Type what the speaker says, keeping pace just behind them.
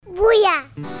Booyah!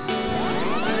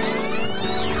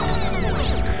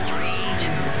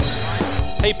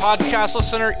 Hey, podcast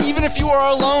listener, even if you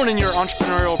are alone in your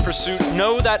entrepreneurial pursuit,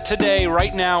 know that today,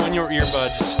 right now in your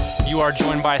earbuds, you are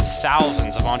joined by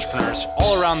thousands of entrepreneurs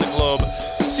all around the globe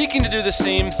seeking to do the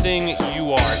same thing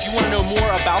you are. If you want to know more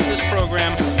about this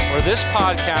program or this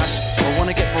podcast, or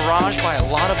want to get barraged by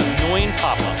a lot of annoying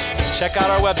pop-ups, check out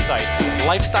our website,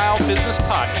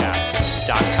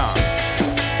 lifestylebusinesspodcast.com.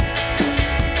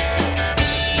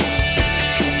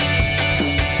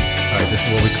 This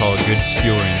is what we call a good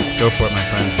skewering. Go for it, my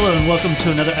friend. Hello, and welcome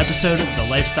to another episode of the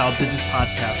Lifestyle Business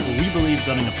Podcast, where we believe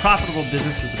building a profitable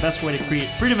business is the best way to create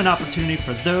freedom and opportunity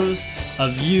for those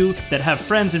of you that have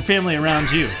friends and family around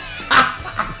you.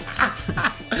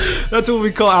 That's what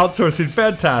we call outsourcing.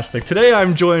 Fantastic. Today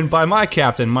I'm joined by my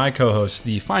captain, my co-host,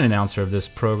 the fine announcer of this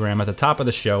program at the top of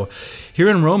the show. Here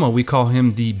in Roma, we call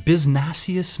him the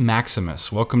Biznasius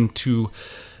Maximus. Welcome to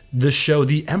the show,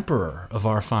 the emperor of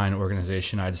our fine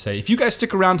organization, I'd say. If you guys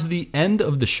stick around to the end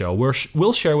of the show,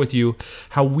 we'll share with you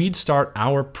how we'd start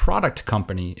our product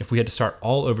company if we had to start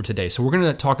all over today. So we're going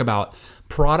to talk about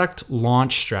product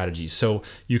launch strategies, so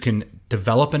you can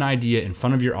develop an idea in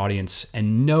front of your audience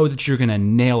and know that you're going to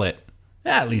nail it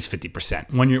at least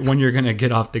 50% when you're going to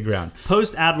get off the ground.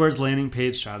 Post AdWords landing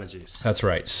page strategies. That's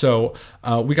right. So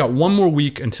we got one more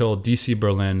week until DC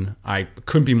Berlin. I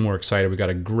couldn't be more excited. We got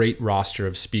a great roster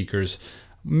of speakers.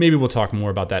 Maybe we'll talk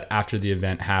more about that after the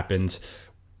event happens.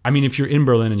 I mean, if you're in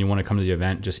Berlin and you want to come to the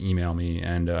event, just email me,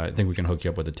 and I think we can hook you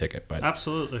up with a ticket. But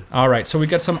absolutely. All right, so we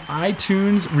got some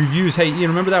iTunes reviews. Hey, Ian,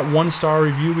 remember that 1-star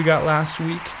review we got last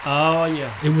week? Oh,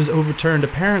 yeah. It was overturned.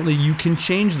 Apparently, you can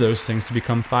change those things to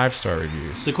become 5-star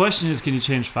reviews. The question is, can you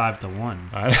change 5 to 1?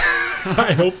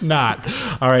 I hope not.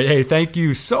 All right, hey, thank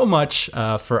you so much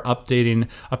for updating.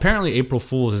 Apparently, April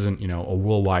Fool's isn't, a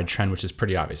worldwide trend, which is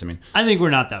pretty obvious. I think we're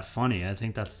not that funny. I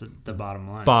think that's the bottom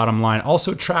line. Bottom line.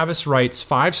 Also, Travis writes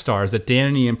 5 stars that Dan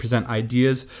and Ian present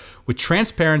ideas with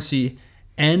transparency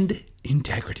and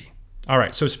integrity. All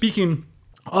right, so speaking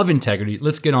of integrity,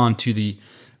 let's get on to the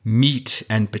meat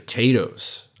and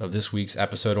potatoes of this week's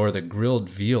episode, or the grilled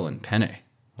veal and penne,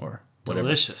 or whatever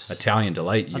delicious Italian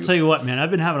delight you. I'll tell you what, man,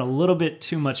 I've been having a little bit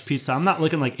too much pizza. I'm not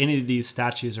looking like any of these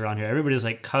statues around here. Everybody's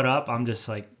like cut up. I'm just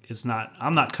like,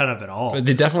 I'm not cut up at all.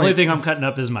 They definitely. The only thing I'm cutting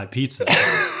up is my pizza.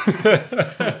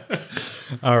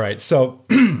 All right, so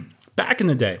back in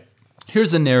the day,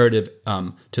 here's the narrative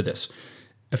to this.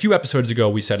 A few episodes ago,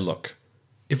 we said, look,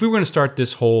 if we were going to start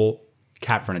this whole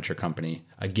cat furniture company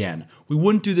again, we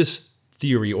wouldn't do this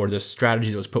theory or this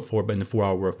strategy that was put forward in the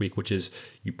 4-Hour Workweek, which is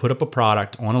you put up a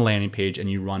product on a landing page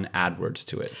and you run AdWords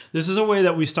to it. This is a way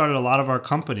that we started a lot of our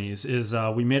companies is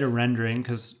we made a rendering,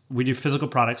 because we do physical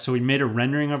products. So we made a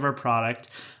rendering of our product.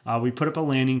 We put up a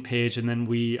landing page, and then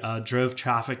we drove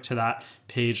traffic to that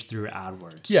page through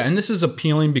AdWords. Yeah, and this is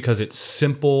appealing because it's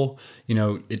simple.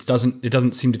 It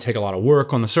doesn't seem to take a lot of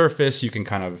work on the surface. You can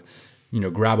kind of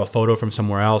grab a photo from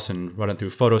somewhere else and run it through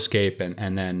Photoscape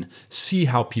and then see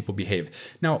how people behave.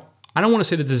 Now, I don't want to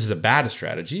say that this is a bad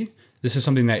strategy. This is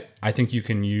something that I think you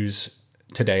can use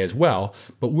today as well,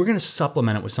 but we're going to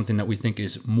supplement it with something that we think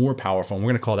is more powerful, and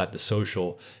we're going to call that the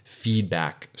social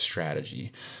feedback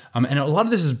strategy. And a lot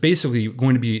of this is basically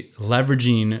going to be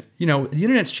leveraging, the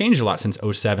internet's changed a lot since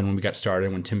 2007 when we got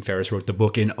started, when Tim Ferriss wrote the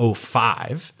book in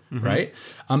 2005, right?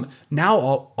 Now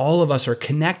all of us are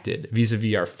connected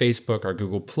vis-a-vis our Facebook, our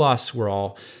Google+. We're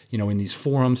all, in these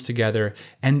forums together,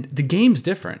 and the game's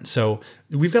different. So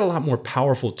we've got a lot more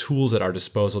powerful tools at our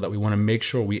disposal that we want to make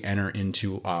sure we enter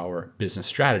into our business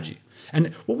strategy.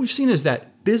 And what we've seen is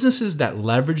that businesses that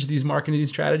leverage these marketing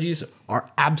strategies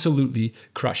are absolutely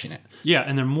crushing it. Yeah,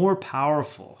 and they're more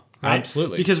powerful. Right?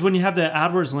 Absolutely. Because when you have the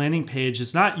AdWords landing page,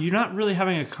 you're not really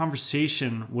having a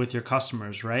conversation with your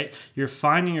customers, right? You're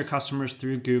finding your customers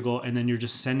through Google, and then you're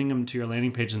just sending them to your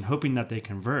landing page and hoping that they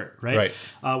convert, right?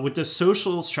 With the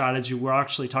social strategy, we're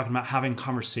actually talking about having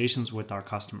conversations with our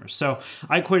customers. So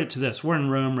I equate it to this. We're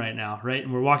in Rome right now, right?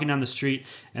 And we're walking down the street,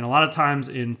 and a lot of times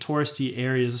in touristy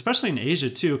areas, especially in Asia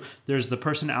too, there's the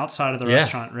person outside of the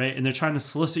restaurant, right? And they're trying to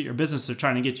solicit your business. They're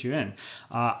trying to get you in.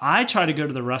 I try to go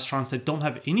to the restaurants that don't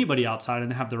have anybody outside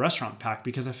and have the restaurant packed,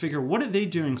 because I figure, what are they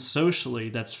doing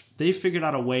socially they figured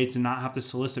out a way to not have to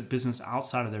solicit business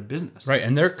outside of their business. Right,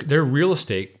 and their real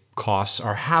estate costs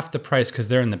are half the price because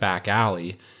they're in the back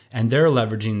alley, and they're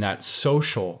leveraging that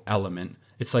social element.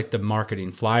 It's like the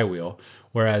marketing flywheel.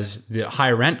 Whereas the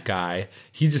high rent guy,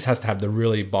 he just has to have the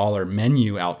really baller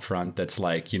menu out front that's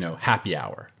like, happy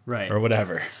hour. Right. Or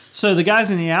whatever. So the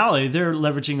guys in the alley, they're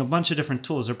leveraging a bunch of different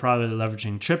tools. They're probably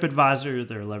leveraging TripAdvisor,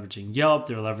 they're leveraging Yelp,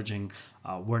 they're leveraging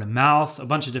word of mouth, a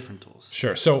bunch of different tools.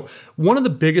 Sure. So one of the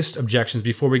biggest objections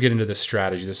before we get into this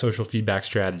strategy, the social feedback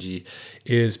strategy,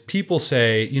 is people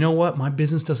say, you know what, my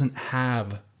business doesn't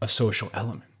have a social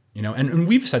element. And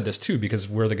we've said this too, because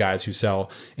we're the guys who sell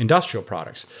industrial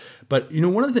products. But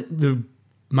one of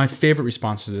my favorite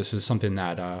response to this is something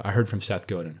that I heard from Seth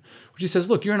Godin, which he says,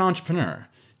 look, you're an entrepreneur.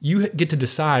 You get to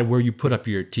decide where you put up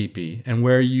your TP and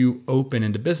where you open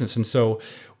into business. And so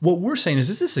what we're saying is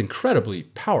this is incredibly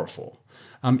powerful.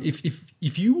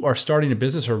 If you are starting a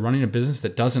business or running a business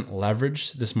that doesn't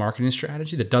leverage this marketing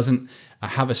strategy, that doesn't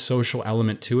have a social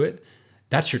element to it,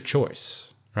 that's your choice,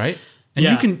 right? And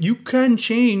you can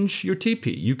change your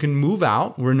TP. You can move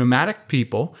out. We're nomadic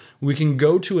people. We can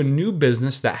go to a new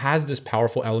business that has this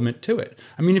powerful element to it.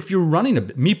 I mean, if you're running a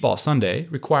Meatball Sunday,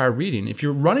 required reading, if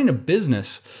you're running a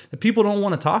business that people don't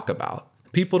want to talk about,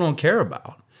 people don't care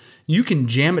about, you can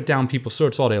jam it down people's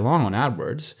throats all day long on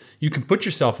AdWords. You can put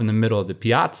yourself in the middle of the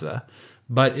piazza.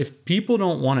 But if people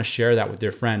don't want to share that with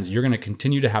their friends, you're going to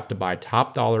continue to have to buy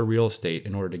top dollar real estate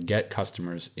in order to get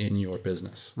customers in your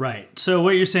business. Right. So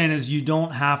what you're saying is you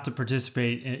don't have to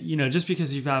participate, just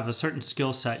because you have a certain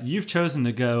skill set, you've chosen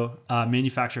to go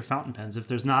manufacture fountain pens. If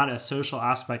there's not a social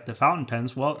aspect to fountain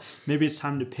pens, well, maybe it's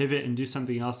time to pivot and do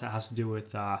something else that has to do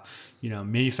with,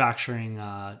 manufacturing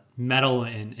metal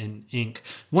and ink.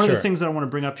 One of the things that I want to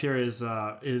bring up here is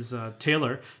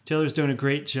Taylor. Taylor's doing a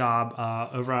great job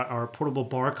over at our portable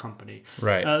bar company.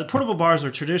 Right. The portable bars are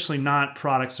traditionally not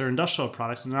products; they're industrial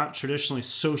products. They're not traditionally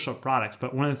social products.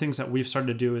 But one of the things that we've started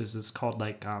to do is called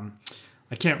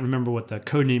I can't remember what the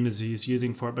code name is he's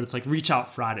using for it, but it's like Reach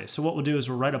Out Friday. So what we'll do is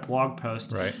we'll write a blog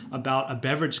post about a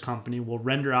beverage company. We'll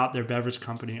render out their beverage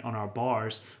company on our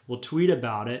bars. We'll tweet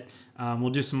about it. We'll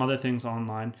do some other things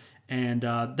online. And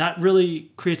that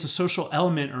really creates a social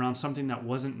element around something that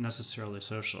wasn't necessarily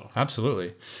social.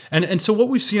 Absolutely. And so what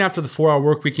we've seen after the 4-hour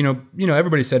work week,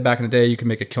 everybody said back in the day you can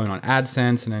make a killing on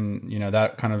AdSense, and then,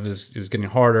 that kind of is getting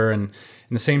harder. And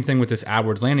the same thing with this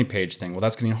AdWords landing page thing. Well,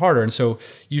 that's getting harder. And so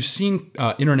you've seen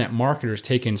internet marketers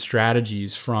take in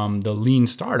strategies from the lean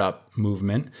startup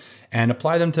movement and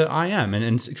apply them to IM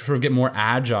and sort of get more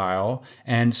agile.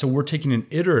 And so we're taking an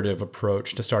iterative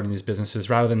approach to starting these businesses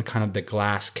rather than kind of the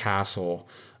glass castle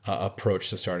approach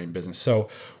to starting business. So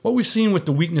what we've seen with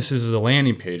the weaknesses of the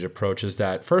landing page approach is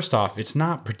that, first off, it's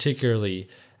not particularly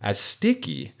as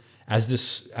sticky as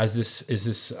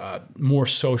this more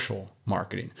social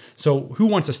marketing. So who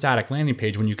wants a static landing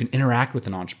page when you can interact with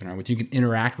an entrepreneur, you can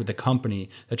interact with the company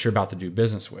that you're about to do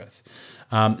business with?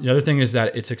 The other thing is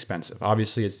that it's expensive.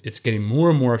 Obviously, it's getting more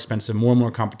and more expensive, more and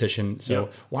more competition. So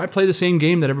why play the same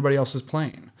game that everybody else is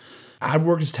playing?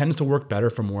 AdWords tends to work better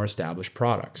for more established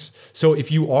products. So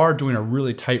if you are doing a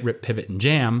really tight rip pivot and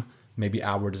jam, maybe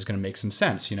AdWords is going to make some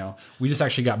sense. We just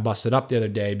actually got busted up the other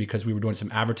day because we were doing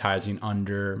some advertising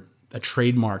under a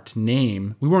trademarked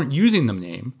name. We weren't using the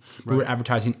name. We were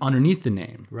advertising underneath the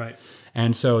name. Right.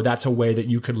 And so that's a way that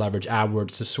you could leverage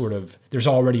AdWords to sort of, there's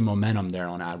already momentum there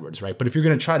on AdWords, right? But if you're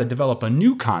going to try to develop a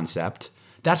new concept,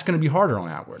 that's going to be harder on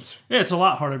AdWords. Yeah, it's a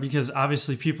lot harder because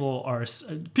obviously people are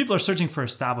searching for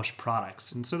established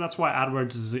products. And so that's why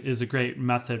AdWords is a great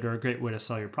method or a great way to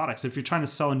sell your products. If you're trying to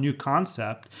sell a new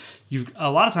concept,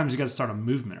 a lot of times you got to start a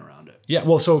movement around it. Yeah,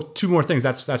 well, so two more things.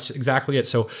 That's exactly it.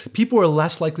 So people are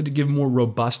less likely to give more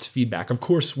robust feedback. Of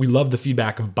course, we love the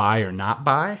feedback of buy or not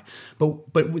buy,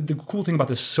 but the cool thing about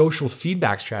this social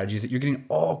feedback strategy is that you're getting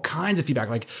all kinds of feedback.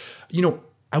 Like,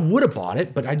 I would have bought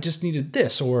it, but I just needed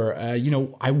this, or,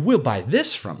 I will buy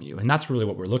this from you. And that's really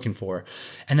what we're looking for.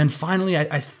 And then finally,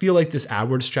 I feel like this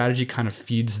AdWords strategy kind of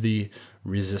feeds the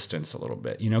resistance a little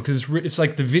bit, because it's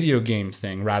like the video game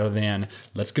thing rather than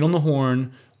let's get on the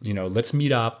horn, let's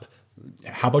meet up.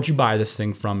 How about you buy this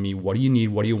thing from me? What do you need?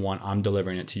 What do you want? I'm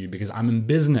delivering it to you because I'm in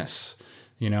business.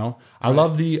 I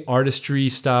love the artistry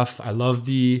stuff. I love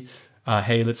the,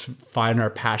 hey, let's find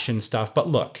our passion stuff. But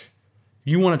look,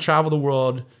 you want to travel the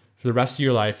world for the rest of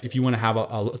your life. If you want to have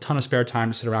a ton of spare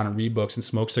time to sit around and read books and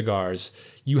smoke cigars,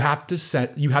 you have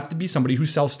to be somebody who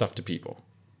sells stuff to people,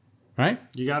 right?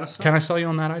 You got to sell. Can I sell you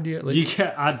on that idea?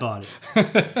 I bought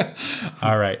it.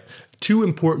 All right. Two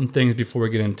important things before we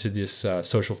get into this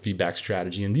social feedback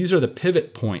strategy, and these are the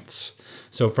pivot points.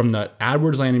 So from the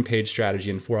AdWords landing page strategy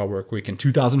in 4-Hour Work Week in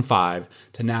 2005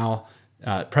 to now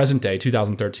present day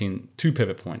 2013, 2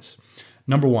 pivot points.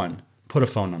 Number 1, put a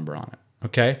phone number on it.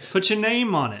 Okay? Put your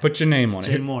name on it. Put your name on it.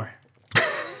 Jay Moore.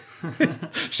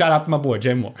 Shout out to my boy,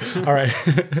 Jay Moore. All right.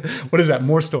 What is that?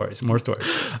 More stories.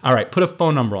 All right. Put a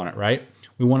phone number on it, right?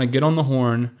 We want to get on the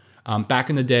horn Back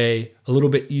in the day, a little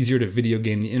bit easier to video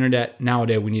game the internet.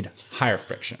 Nowadays, we need higher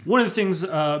friction. One of the things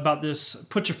about this,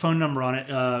 put your phone number on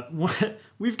it.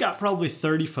 We've got probably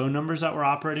 30 phone numbers that we're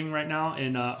operating right now.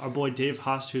 And our boy Dave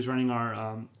Huss, who's running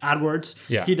our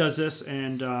AdWords, he does this.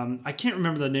 And I can't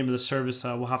remember the name of the service.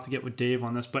 We'll have to get with Dave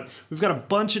on this. But we've got a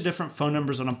bunch of different phone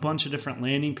numbers on a bunch of different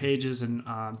landing pages and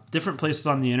different places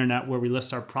on the internet where we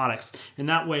list our products. And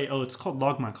that way, it's called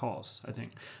Log My Calls, I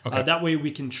think. Okay. That way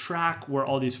we can track where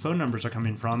all these phone numbers are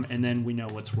coming from, and then we know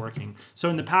what's working. So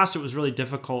in the past, it was really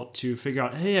difficult to figure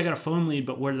out, hey, I got a phone lead,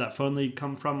 but where did that phone lead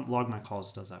come from? Log My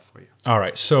Calls does that for you. All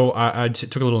right. So I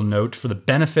took a little note for the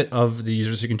benefit of the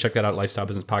users. You can check that out, Lifestyle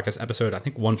Business Podcast episode, I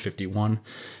think 151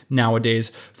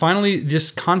 nowadays. Finally,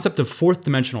 this concept of fourth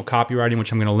dimensional copywriting,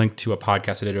 which I'm going to link to a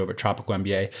podcast I did over at Tropical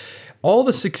MBA. All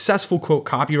the successful, quote,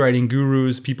 copywriting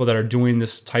gurus, people that are doing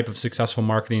this type of successful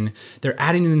marketing, they're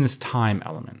adding in this time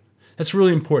element. That's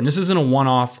really important. This isn't a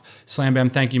one-off slam bam,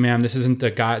 thank you, ma'am. This isn't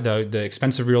the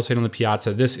expensive real estate on the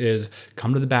piazza. This is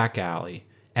come to the back alley,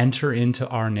 enter into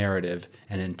our narrative,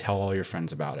 and then tell all your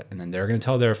friends about it. And then they're going to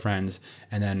tell their friends,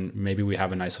 and then maybe we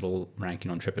have a nice little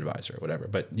ranking on TripAdvisor or whatever.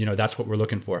 But that's what we're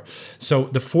looking for. So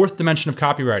the fourth dimension of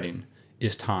copywriting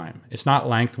is time. It's not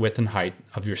length, width, and height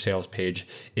of your sales page.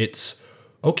 It's,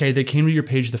 okay, they came to your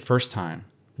page the first time.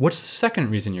 What's the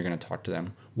second reason you're going to talk to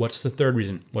them? What's the third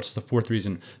reason? What's the fourth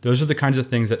reason? Those are the kinds of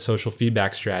things that social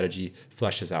feedback strategy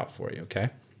fleshes out for you, okay?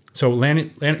 So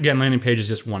landing page is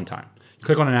just one time. You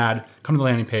click on an ad, come to the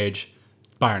landing page,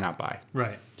 buy or not buy.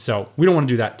 Right. So we don't want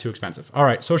to do that too expensive. All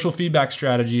right, social feedback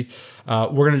strategy. We're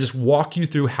going to just walk you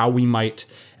through how we might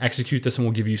execute this, and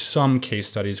we'll give you some case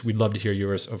studies. We'd love to hear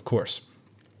yours, of course.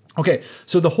 Okay,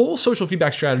 so the whole social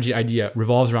feedback strategy idea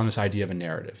revolves around this idea of a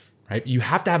narrative, right? You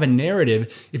have to have a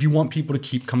narrative if you want people to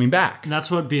keep coming back. And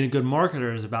that's what being a good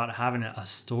marketer is about, having a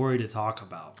story to talk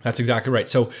about. That's exactly right.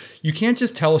 So you can't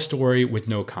just tell a story with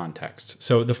no context.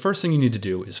 So the first thing you need to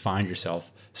do is find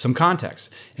yourself some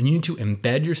context. And you need to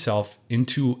embed yourself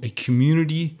into a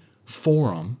community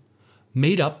forum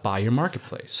made up by your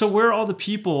marketplace. So where are all the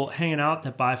people hanging out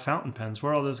that buy fountain pens?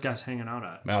 Where are all those guys hanging out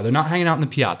at? Well, they're not hanging out in the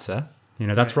piazza.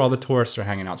 That's where all the tourists are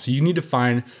hanging out. So you need to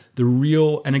find the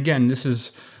real, and again, this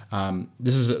is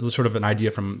sort of an idea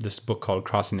from this book called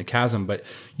Crossing the Chasm, but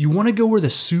you want to go where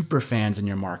the super fans in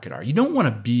your market are. You don't want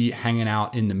to be hanging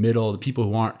out in the middle, the people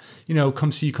who aren't,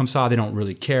 come see, come saw, they don't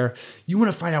really care. You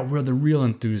want to find out where the real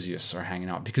enthusiasts are hanging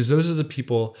out, because those are the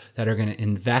people that are going to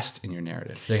invest in your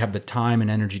narrative. They have the time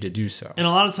and energy to do so. And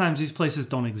a lot of times these places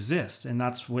don't exist, and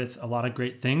that's with a lot of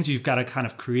great things. You've got to kind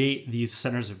of create these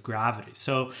centers of gravity.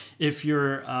 So if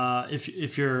you're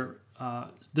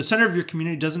the center of your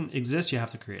community doesn't exist, you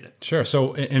have to create it. Sure.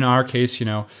 So in our case,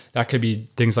 that could be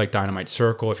things like Dynamite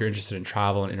Circle. If you're interested in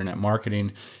travel and internet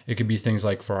marketing, it could be things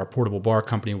like for our portable bar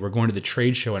company, we're going to the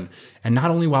trade show. And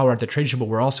not only while we're at the trade show, but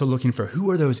we're also looking for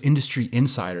who are those industry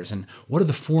insiders and what are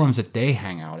the forums that they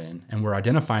hang out in. And we're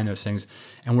identifying those things,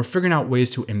 and we're figuring out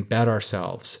ways to embed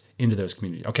ourselves into those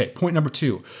communities. Okay, point number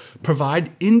 2,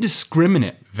 provide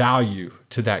indiscriminate value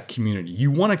to that community. You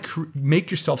want to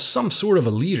make yourself some sort of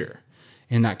a leader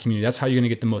in that community. That's how you're going to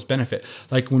get the most benefit.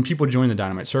 Like when people join the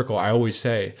Dynamite Circle, I always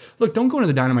say, look, don't go into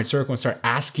the Dynamite Circle and start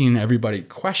asking everybody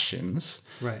questions.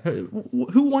 Right.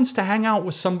 Who wants to hang out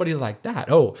with somebody like that?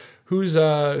 Oh, who's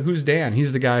Dan?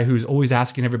 He's the guy who's always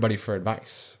asking everybody for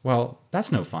advice. Well,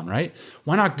 that's no fun, right?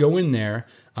 Why not go in there,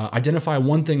 identify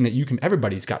one thing that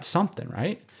everybody's got something,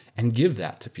 right? And give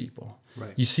that to people.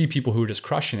 Right. You see people who are just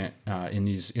crushing it in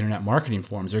these internet marketing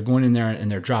forums. They're going in there and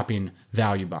they're dropping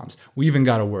value bombs. We even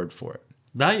got a word for it.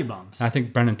 Value bombs. I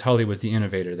think Brendan Tully was the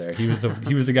innovator there. He was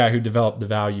the guy who developed the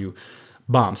value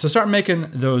bomb. So start making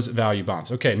those value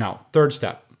bombs. Okay, now third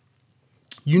step.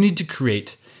 You need to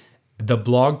create the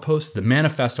blog post, the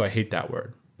manifesto. I hate that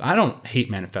word. I don't hate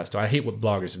manifesto. I hate what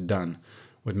bloggers have done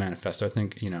with manifesto. I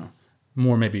think,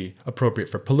 more maybe appropriate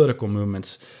for political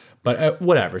movements. But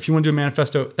whatever. If you want to do a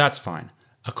manifesto, that's fine.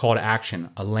 A call to action,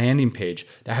 a landing page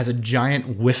that has a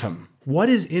giant whiffum. What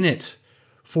is in it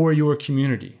for your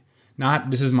community?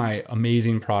 Not, this is my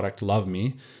amazing product, love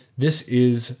me. This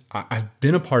is, I've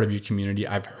been a part of your community.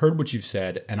 I've heard what you've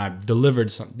said, and I've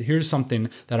delivered something. Here's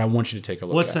something that I want you to take a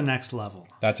look at. What's the next level?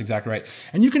 That's exactly right.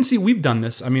 And you can see we've done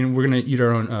this. I mean, we're going to eat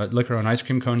our own, lick our own ice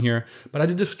cream cone here. But I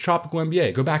did this with Tropical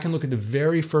MBA. Go back and look at the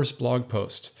very first blog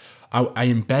post. I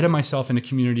embedded myself in a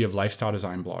community of lifestyle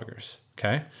design bloggers,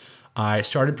 okay? I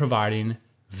started providing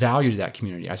value to that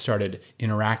community. I started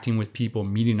interacting with people,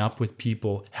 meeting up with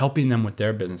people, helping them with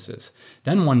their businesses.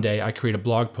 Then one day I create a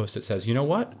blog post that says, you know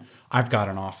what? I've got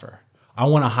an offer. I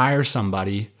want to hire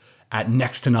somebody at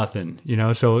next to nothing,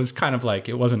 So it was kind of like,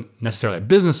 it wasn't necessarily a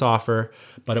business offer,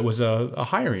 but it was a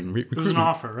hiring recruitment. It was an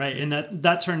offer, right? And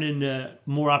that turned into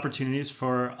more opportunities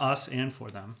for us and for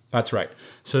them. That's right.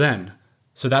 So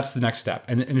that's the next step.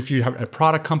 And if you have a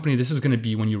product company, this is going to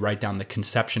be when you write down the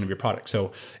conception of your product.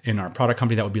 So in our product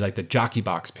company, that would be like the Jockey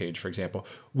Box page, for example.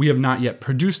 We have not yet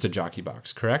produced a Jockey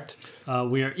Box, correct?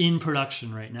 We are in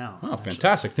production right now. Oh, actually.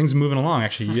 Fantastic. Things are moving along,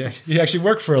 actually. You actually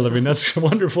work for a living. That's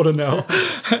wonderful to know.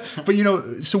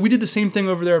 But, so we did the same thing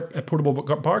over there at Portable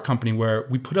Bar Company, where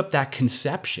we put up that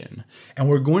conception, and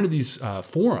we're going to these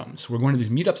forums. We're going to these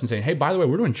meetups and saying, hey, by the way,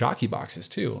 we're doing Jockey Boxes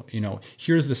too.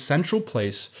 Here's the central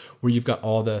place where you've got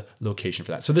all the location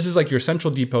for that. So this is like your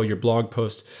central depot, your blog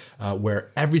post,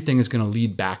 where everything is going to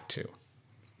lead back to.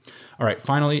 All right,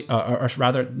 finally, or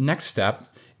rather, next step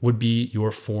would be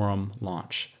your forum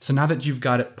launch. So now that you've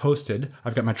got it posted,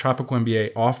 I've got my Tropical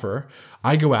MBA offer.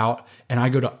 I go out and I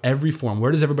go to every forum.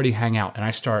 Where does everybody hang out? And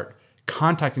I start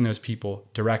contacting those people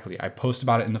directly. I post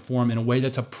about it in the forum in a way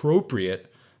that's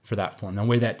appropriate for that forum, in a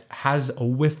way that has a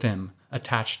WIFM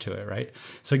attached to it, right?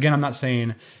 So again, I'm not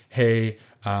saying, hey,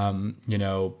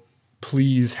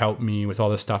 please help me with all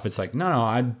this stuff. It's like, no,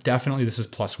 I definitely, this is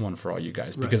 +1 for all you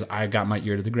guys, because I got my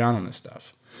ear to the ground on this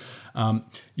stuff.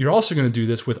 You're also going to do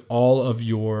this with all of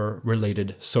your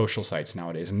related social sites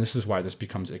nowadays. And this is why this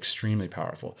becomes extremely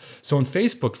powerful. So on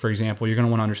Facebook, for example, you're going to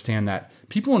want to understand that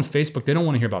people on Facebook, they don't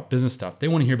want to hear about business stuff. They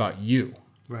want to hear about you.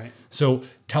 Right. So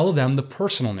tell them the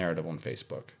personal narrative on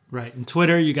Facebook. Right. And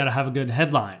Twitter, you got to have a good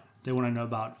headline. They want to know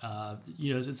about,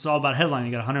 it's all about headline.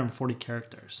 You got 140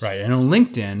 characters. Right. And on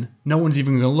LinkedIn, no one's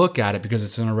even going to look at it because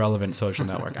it's an irrelevant social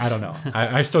network. I don't know.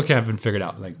 I still haven't figured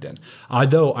out LinkedIn.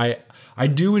 Although I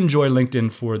do enjoy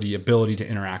LinkedIn for the ability to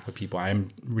interact with people. I am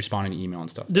responding to email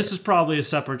and stuff. This is probably a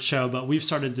separate show, but we've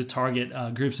started to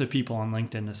target groups of people on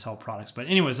LinkedIn to sell products. But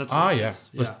anyways, that's...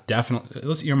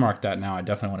 Let's earmark that now. I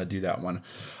definitely want to do that one.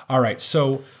 All right.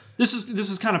 So... This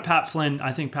is kind of Pat Flynn.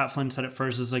 I think Pat Flynn said it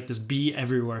first, is like this be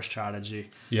everywhere strategy.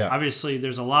 Yeah. Obviously,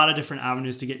 there's a lot of different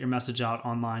avenues to get your message out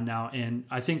online now. And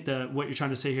I think that what you're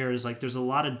trying to say here is like there's a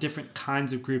lot of different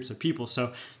kinds of groups of people.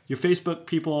 So your Facebook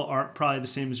people aren't probably the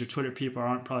same as your Twitter people,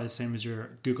 aren't probably the same as your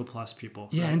Google Plus people.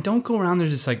 Yeah, right? And don't go around there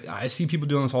just like, I see people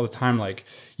doing this all the time. Like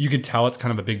you could tell it's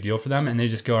kind of a big deal for them, and they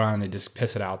just go around and they just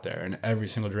piss it out there in every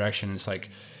single direction. And it's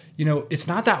like... it's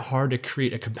not that hard to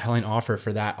create a compelling offer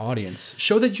for that audience.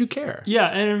 Show that you care. Yeah,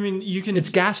 and I mean, you can...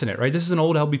 It's gassing it, right? This is an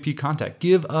old LBP contact.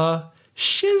 Give a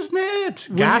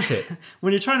shiznit. Gas it.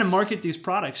 When you're trying to market these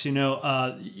products,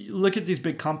 look at these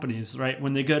big companies, right?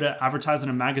 When they go to advertise in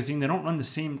a magazine, they don't run the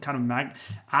same kind of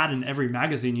ad in every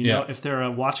magazine. If they're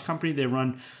a watch company, they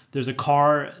run... There's a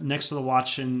car next to the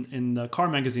watch in the car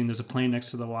magazine. There's a plane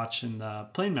next to the watch in the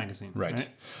plane magazine. Right.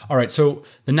 All right. So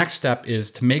the next step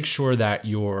is to make sure that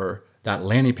that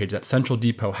landing page, that central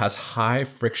depot, has high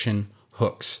friction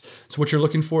hooks. So what you're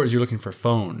looking for is you're looking for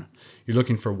phone. You're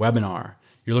looking for webinar.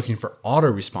 You're looking for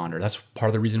autoresponder. That's part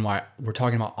of the reason why we're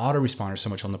talking about autoresponder so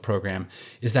much on the program,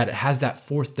 is that it has that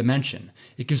fourth dimension.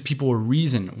 It gives people a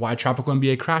reason why Tropical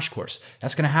MBA Crash Course.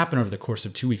 That's going to happen over the course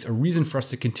of 2 weeks. A reason for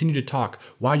us to continue to talk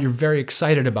why you're very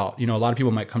excited about, a lot of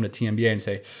people might come to TMBA and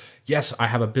say, yes, I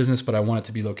have a business, but I want it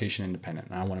to be location independent,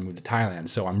 and I want to move to Thailand.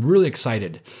 So I'm really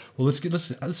excited. Well, let's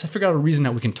figure out a reason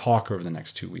that we can talk over the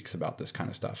next 2 weeks about this kind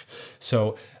of stuff.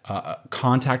 So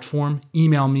contact form,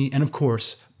 email me, and of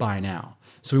course, buy now.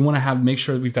 So we want to make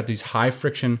sure that we've got these high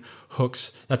friction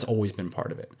hooks. That's always been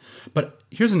part of it. But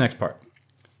here's the next part.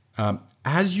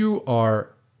 As you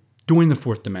are doing the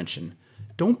fourth dimension,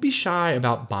 don't be shy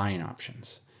about buying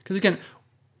options. Because again,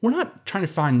 we're not trying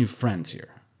to find new friends here,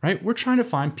 right? We're trying to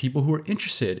find people who are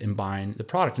interested in buying the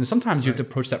product. And sometimes you have to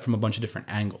approach that from a bunch of different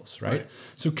angles, right?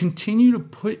 So continue to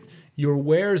put your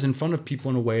wares in front of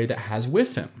people in a way that has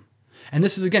WIFM. And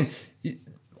this is, again,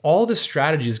 all this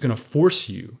strategy is going to force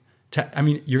you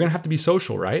you're going to have to be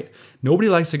social, right? Nobody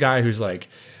likes a guy who's like,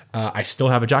 I still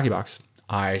have a Jockey Box.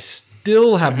 I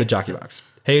still have the Jockey Box.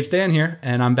 Hey, it's Dan here,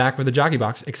 and I'm back with the Jockey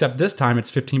Box, except this time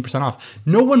it's 15% off.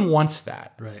 No one wants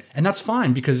that. Right. And that's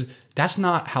fine, because that's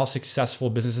not how successful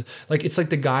business is. Like, it's like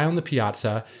the guy on the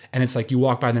piazza, and it's like you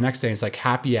walk by the next day, and it's like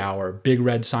happy hour, big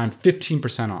red sign,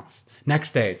 15% off.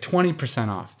 Next day, 20%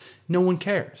 off. No one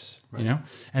cares,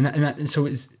 And so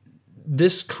it's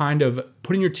this kind of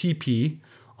putting your TP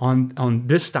on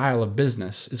this style of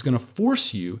business is going to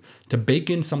force you to bake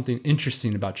in something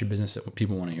interesting about your business that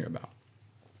people want to hear about.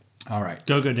 All right.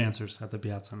 Go-go dancers at the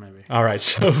piazza, maybe. All right.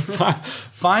 So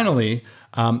finally,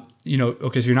 so you're not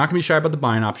going to be shy about the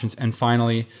buying options. And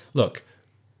finally, look,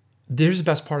 there's the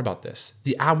best part about this.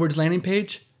 The AdWords landing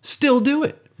page, still do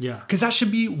it. Yeah. Because that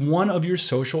should be one of your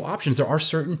social options. There are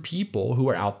certain people who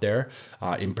are out there,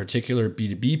 in particular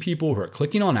B2B people who are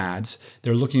clicking on ads.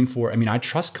 They're looking for, I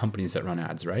trust companies that run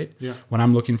ads, right? Yeah. When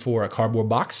I'm looking for a cardboard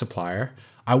box supplier,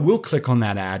 I will click on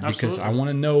that ad because I want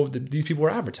to know that these people are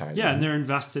advertising. Yeah, and they're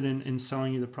invested in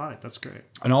selling you the product. That's great.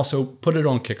 And also put it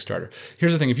on Kickstarter.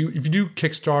 Here's the thing. If you do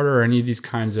Kickstarter or any of these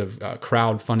kinds of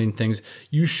crowdfunding things,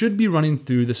 you should be running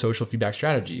through the social feedback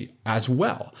strategy as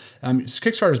well.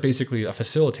 Kickstarter is basically a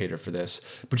facilitator for this,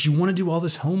 but you want to do all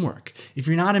this homework. If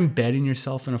you're not embedding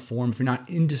yourself in a form, if you're not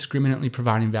indiscriminately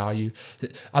providing value,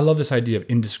 I love this idea of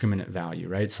indiscriminate value,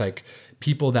 right? It's like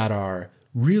people that are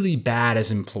really bad as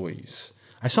employees.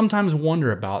 I sometimes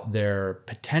wonder about their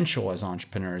potential as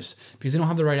entrepreneurs because they don't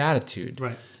have the right attitude.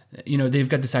 Right. They've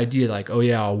got this idea like, oh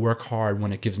yeah, I'll work hard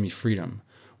when it gives me freedom.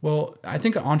 Well, I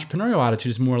think an entrepreneurial attitude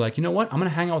is more like, you know what? I'm going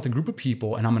to hang out with a group of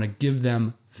people and I'm going to give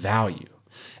them value.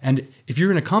 And if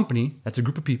you're in a company, that's a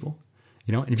group of people,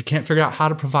 and if you can't figure out how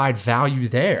to provide value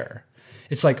there,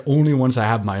 it's like only once I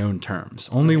have my own terms,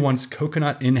 only once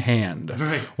coconut in hand,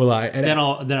 right. will I. Then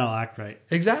I'll act right.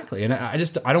 Exactly, and I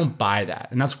don't buy that,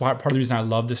 and that's why part of the reason I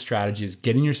love this strategy is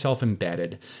getting yourself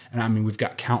embedded. And we've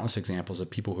got countless examples of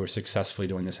people who are successfully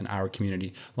doing this in our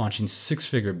community, launching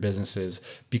 6-figure businesses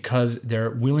because they're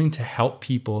willing to help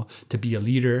people to be a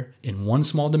leader in one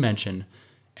small dimension,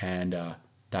 and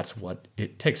that's what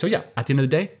it takes. So yeah, at the end of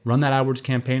the day, run that AdWords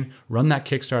campaign, run that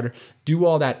Kickstarter, do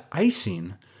all that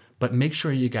icing. But make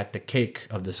sure you got the cake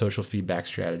of the social feedback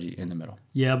strategy in the middle.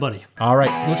 Yeah, buddy. All right,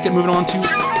 let's get moving on to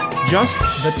just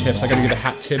the tips. I got to give a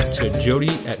hat tip to Jody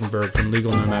Ettenberg from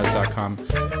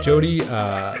LegalNomads.com. Jody,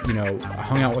 I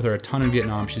hung out with her a ton in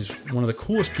Vietnam. She's one of the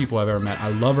coolest people I've ever met. I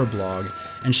love her blog,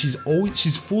 and she's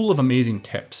full of amazing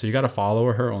tips. So you got to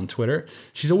follow her on Twitter.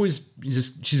 She's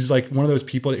like one of those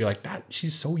people that you're like,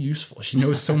 she's so useful. She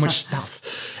knows so much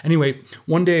stuff. Anyway,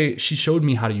 one day she showed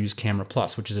me how to use Camera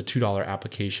Plus, which is a $2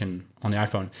 application on the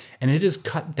iPhone, and it has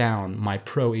cut down my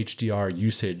Pro HDR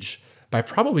usage by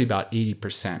probably about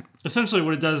 80%. Essentially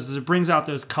what it does is it brings out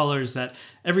those colors that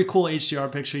every cool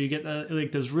HDR picture, you get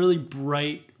like those really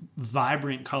bright,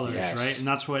 vibrant colors, yes. right? And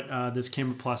that's what this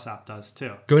Camera Plus app does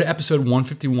too. Go to episode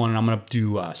 151 and I'm going to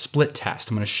do a split test.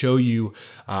 I'm going to show you,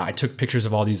 I took pictures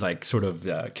of all these like sort of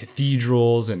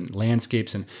cathedrals and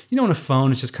landscapes, and on a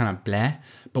phone it's just kind of bleh,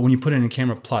 but when you put it in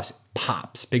Camera Plus, it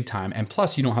pops big time. And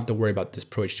plus you don't have to worry about this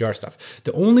Pro HDR stuff.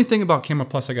 The only thing about Camera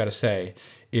Plus I got to say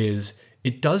is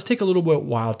it does take a little bit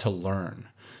while to learn.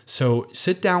 So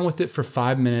sit down with it for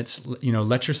 5 minutes,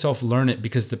 let yourself learn it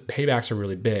because the paybacks are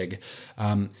really big.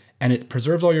 And it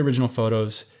preserves all your original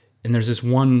photos. And there's this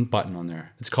one button on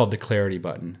there. It's called the clarity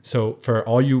button. So for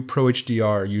all you Pro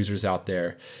HDR users out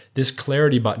there, this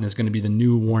clarity button is going to be the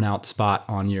new worn out spot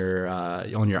on your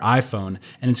iPhone.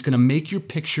 And it's going to make your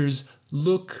pictures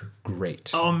look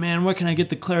great. Oh man, where can I get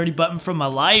the clarity button from my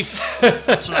life?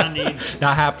 That's what I need.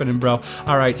 Not happening, bro.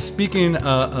 All right, speaking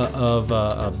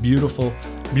of beautiful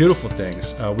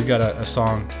things, we got a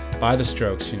song by The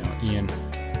Strokes. Ian,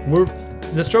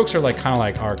 The Strokes are like kind of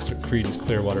like our Creedence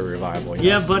Clearwater Revival.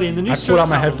 Yeah, buddy. And the new I Strokes pulled out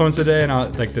my album. headphones today, and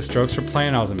The Strokes were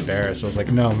playing. I was embarrassed. I was like,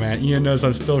 no, man. Ian knows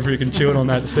I'm still freaking chewing on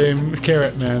that same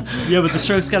carrot, man. Yeah, but the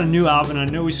Strokes got a new album. And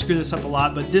I know we screw this up a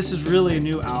lot, but this is really a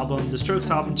new album. The Strokes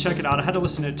album, check it out. I had to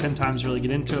listen to it 10 times to really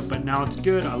get into it, but now it's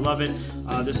good. I love it.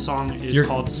 This song is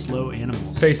called Slow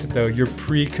Animals. Face it, though. You're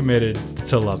pre-committed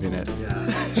to loving it.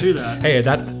 Yeah, true that. Hey,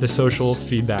 that's the social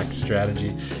feedback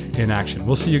strategy in action.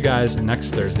 We'll see you guys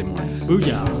next Thursday morning. Booyah.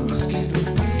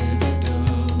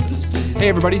 Hey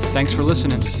everybody, thanks for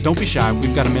listening. Don't be shy,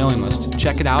 we've got a mailing list.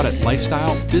 Check it out at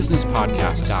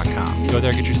lifestylebusinesspodcast.com. Go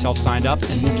there, get yourself signed up,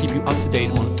 and we'll keep you up to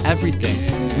date on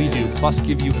everything we do, plus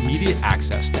give you immediate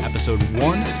access to episode 1 through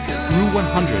 100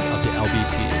 of the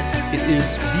LBP. It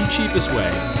is the cheapest way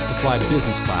to fly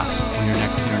business class on your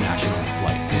next international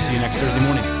flight. We'll see you next Thursday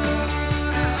morning.